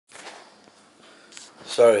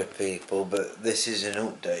Sorry people, but this is an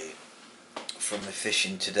update from the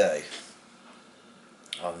fishing today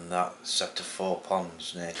on that set of 4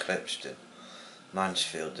 ponds near Clipstone,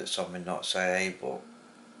 Mansfield, that's on my not say able.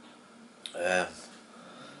 The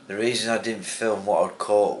reason I didn't film what I'd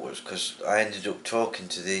caught was because I ended up talking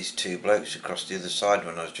to these 2 blokes across the other side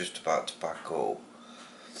when I was just about to pack up,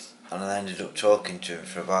 and I ended up talking to them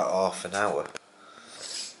for about half an hour,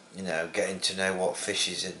 you know, getting to know what fish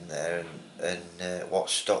is in there and what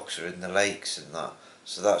stocks are in the lakes and that.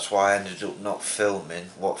 So that's why I ended up not filming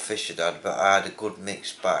what fish I'd had, but I had a good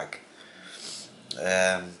mixed bag.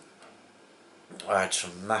 I had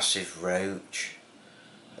some massive roach,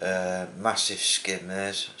 massive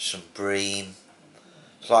skimmers, some bream.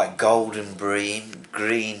 It's like golden bream,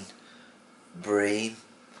 green bream.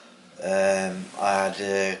 I had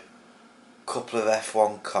a couple of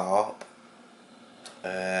F1 carp,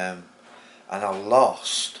 and I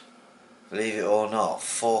lost, believe it or not,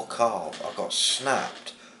 4 carp. I got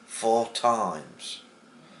snapped 4 times,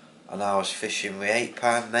 and I was fishing with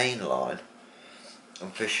 £8 main line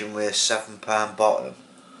and fishing with a £7 bottom.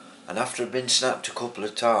 And after I'd been snapped a couple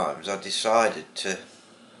of times, I decided to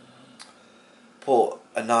put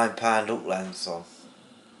a £9 hook length on,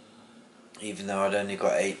 even though I'd only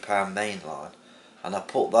got £8 main line. And I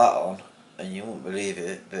put that on, and you won't believe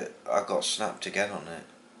it, but I got snapped again on it.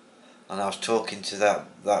 And I was talking to that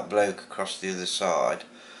bloke across the other side,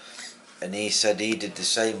 and he said he did the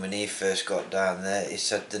same when he first got down there. He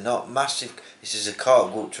said they're not massive. He says the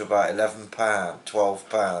carp go up to about £11,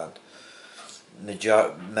 £12.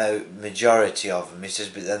 Majority of them, he says,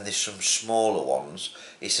 but then there's some smaller ones.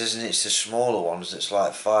 He says, and it's the smaller ones that's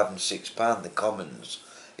like £5 and £6, the commons.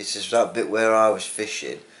 He says that bit where I was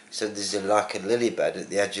fishing, he said there's like a lily bed at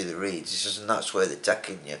the edge of the reeds. He says, and that's where they're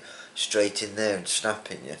taking you straight in there and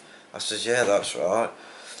snapping you. I says, yeah, that's right.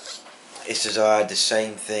 He says, I had the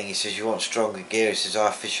same thing. He says, you want stronger gear? He says,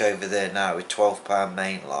 I fish over there now with £12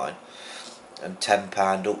 main line and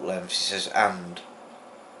 £10 hook lengths. He says, and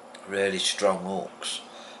really strong hooks.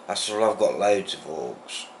 I said, well, I've got loads of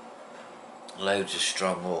hooks, loads of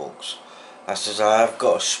strong hooks. I says, I have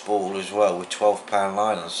got a spool as well with £12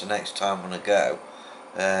 line on, so next time when I go,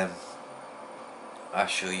 I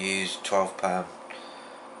shall use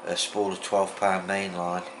a spool of £12 main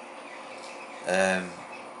line.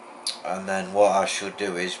 And then what I should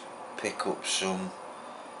do is pick up some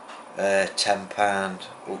 £10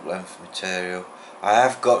 hook length material. I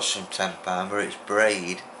have got some £10, but it's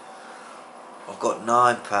braid. I've got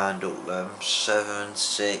 £9 hook lengths, 7,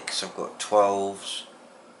 6, I've got 12s,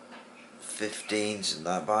 15s and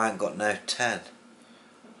that, but I ain't got no 10.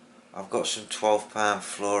 I've got some £12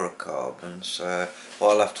 fluorocarbons, so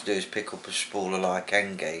what I'll have to do is pick up a spool of like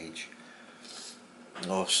Engage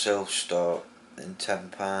or Silverstar in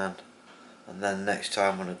 £10, and then next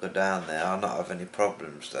time when I go down there I'll not have any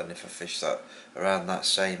problems then if I fish that around that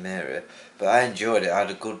same area. But I enjoyed it, I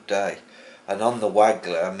had a good day. And on the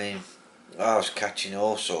waggler, I mean, I was catching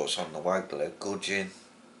all sorts on the waggler, gudgeon,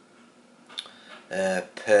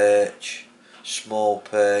 perch, small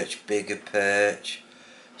perch, bigger perch,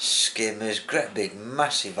 skimmers, great big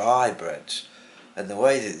massive hybrids, and the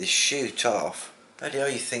way that they shoot off, bloody hell,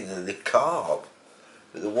 you think that they're carp,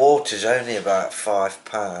 but the water's only about £5,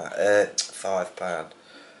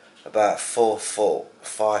 about 4 foot,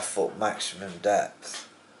 5 foot maximum depth.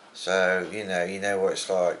 So you know what it's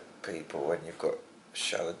like, people, when you've got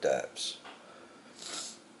shallow depths.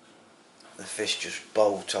 The fish just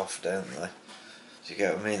bolt off, don't they? Do you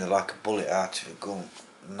get what I mean? They're like a bullet out of a gun,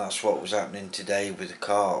 and that's what was happening today with the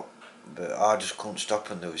carp. But I just couldn't stop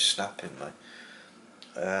and they was snapping me.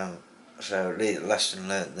 So lesson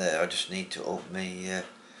learnt there. I just need to up my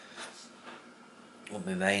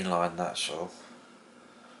main line. That's all.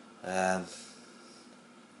 But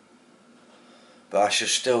I should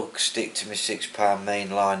still stick to my £6 main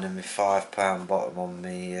line and my £5 bottom on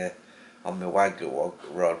my waggler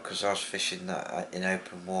rod, because I was fishing that in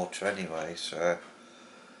open water anyway. So,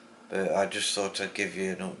 but I just thought I'd give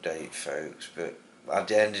you an update, folks. But I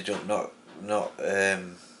ended up not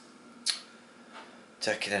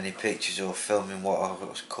taking any pictures or filming what I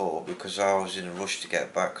was caught, because I was in a rush to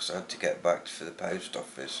get back, because I had to get back for the post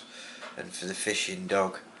office and for the fishing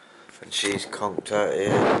dog, and she's conked out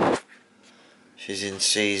here. She's in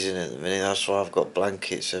season at the minute, that's why I've got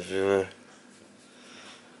blankets everywhere.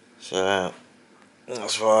 So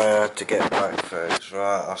that's why I had to get back, folks.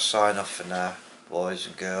 Right, I'll sign off for now, boys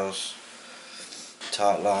and girls.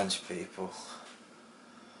 Tight lines, people.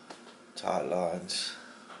 Tight lines.